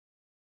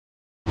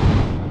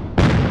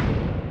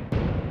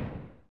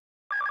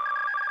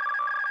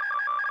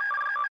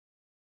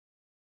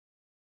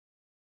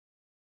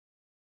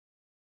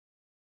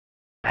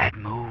Bad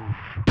move,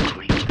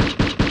 creep.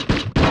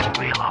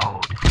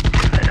 Reload.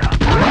 Give it up.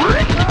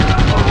 Reload.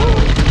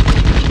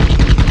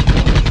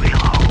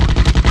 Reload.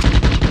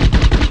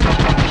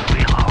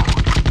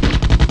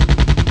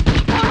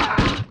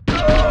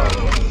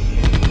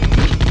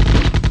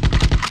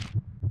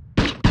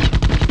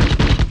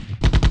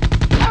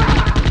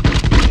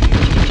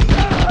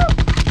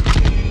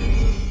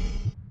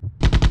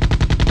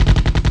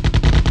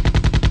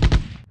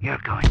 You're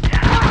going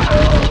down.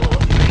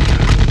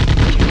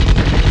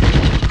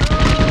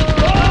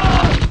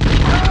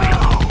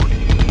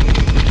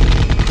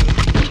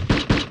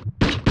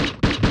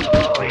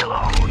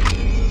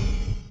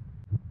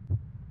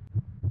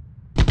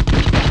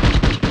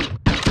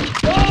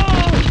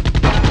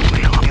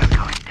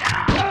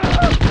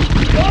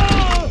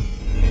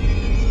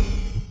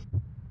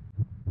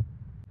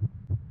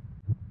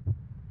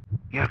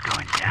 You're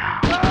going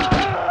down.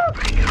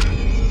 Breaker.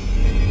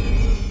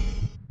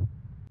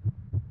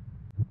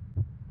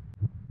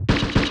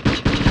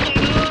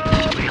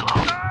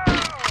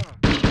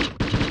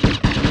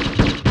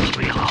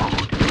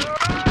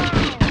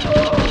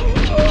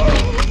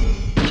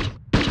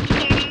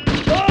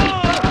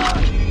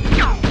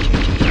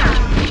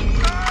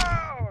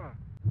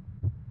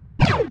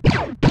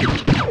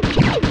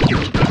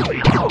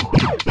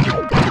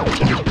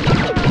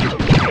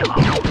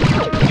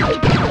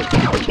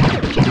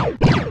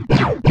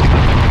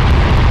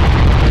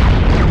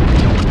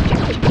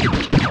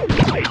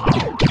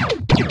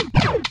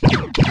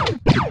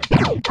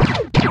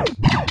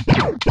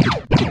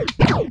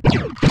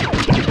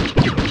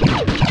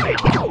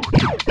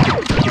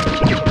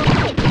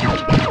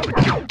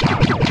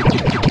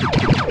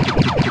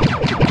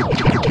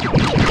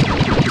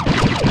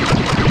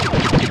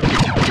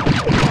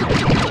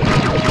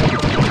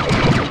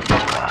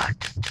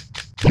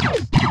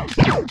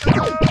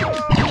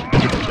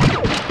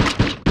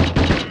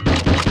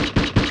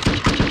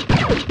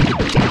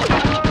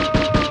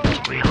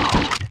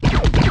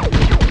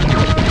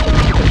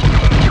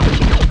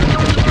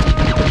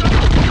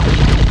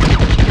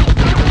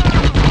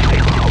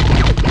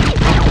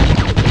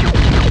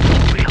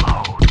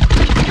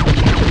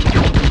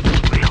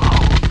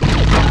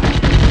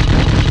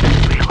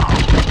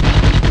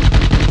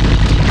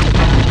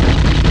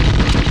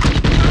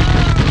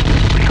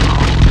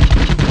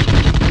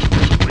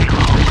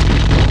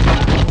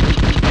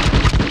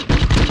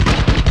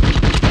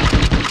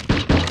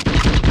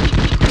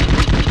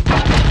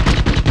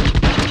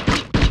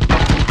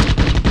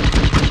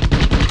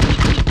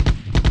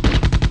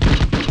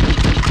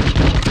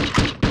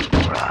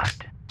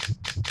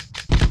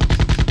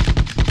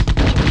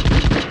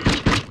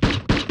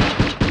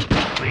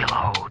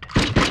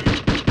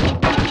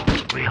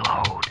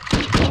 Reload.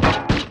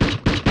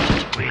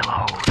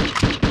 Reload.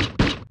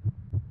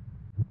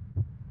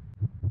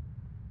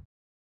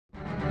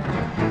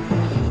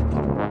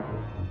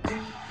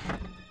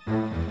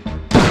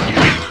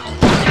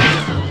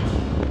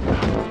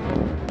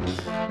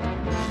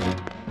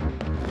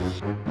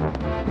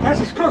 That's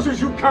as close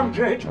as you come,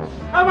 Dredd.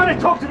 I want to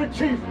talk to the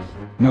chief.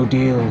 No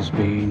deals,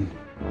 Bean.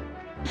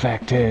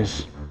 Fact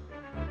is,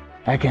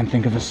 I can't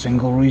think of a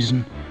single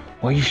reason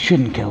why you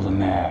shouldn't kill the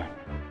mayor.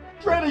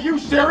 Dredd, are you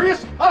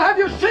serious? I'll have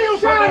your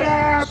shield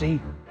for See,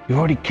 you've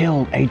already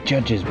killed 8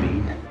 judges,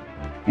 Bean.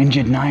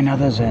 Injured 9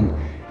 others and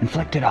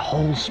inflicted a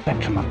whole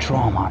spectrum of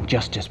trauma on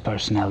justice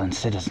personnel and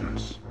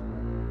citizens.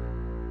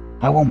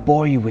 I won't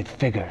bore you with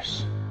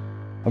figures.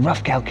 A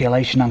rough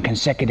calculation on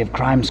consecutive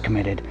crimes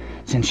committed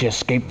since you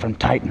escaped from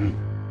Titan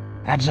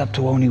adds up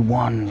to only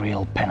 1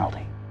 real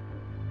penalty.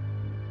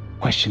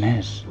 Question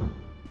is,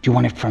 do you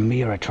want it from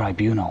me or a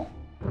tribunal?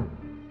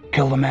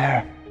 Kill the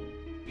mayor,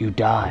 you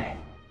die.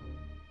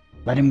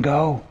 Let him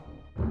go,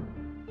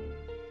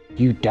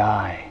 you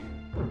die.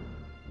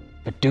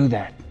 But do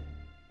that.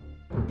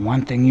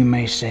 One thing you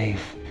may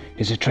save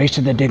is a trace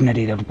of the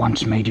dignity that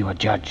once made you a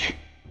judge.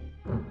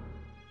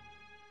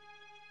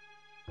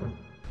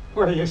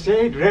 What do you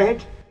say,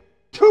 Dredd?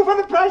 2 for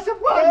the price of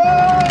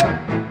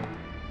 1!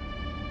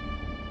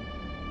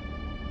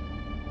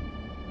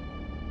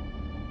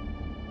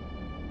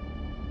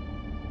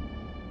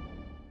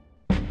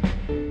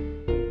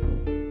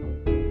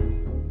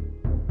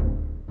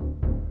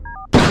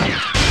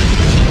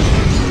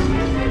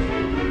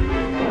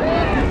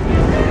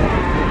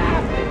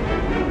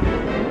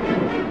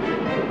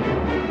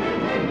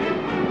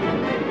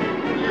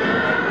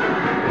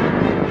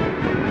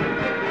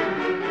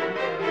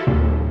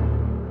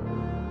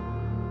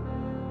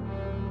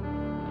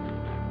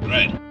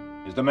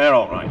 Dredd, is the mayor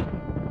all right?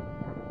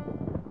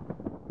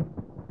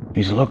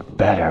 He's looked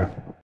better.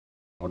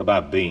 What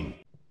about Bean?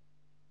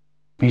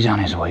 He's on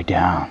his way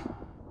down.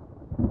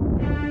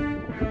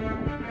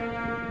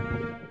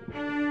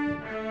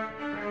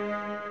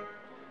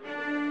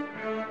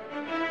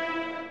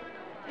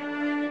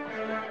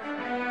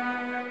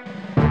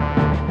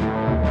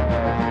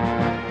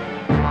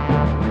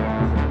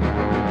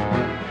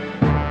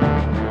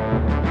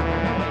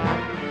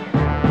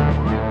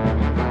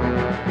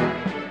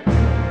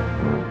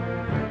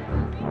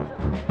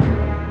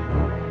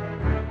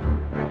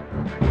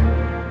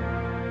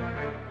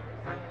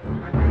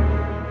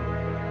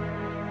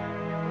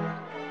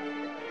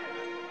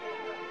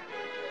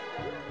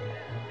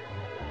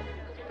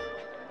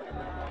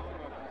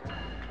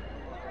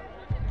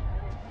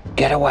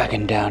 Get a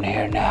wagon down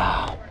here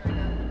now.